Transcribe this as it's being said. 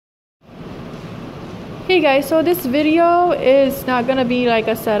Hey guys, so this video is not gonna be like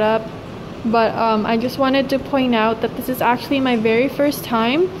a setup, but I just wanted to point out that this is actually my very first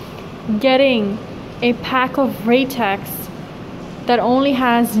time getting a pack of Ratex that only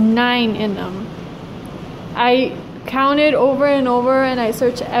has 9 in them. I counted over and over and I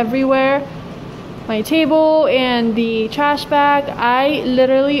searched everywhere, my table and the trash bag. I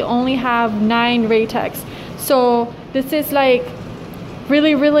literally only have 9 Ratex. So this is like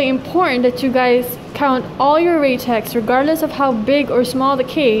really important that you guys count all your Ratex, regardless of how big or small the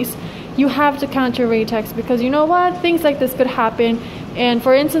case. You have to count your Ratex, because you know what, things like this could happen. And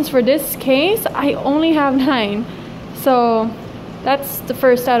for instance, for this case, I only have 9. So that's the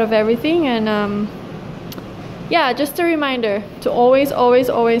first out of everything. And yeah, just a reminder to always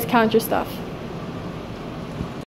count your stuff.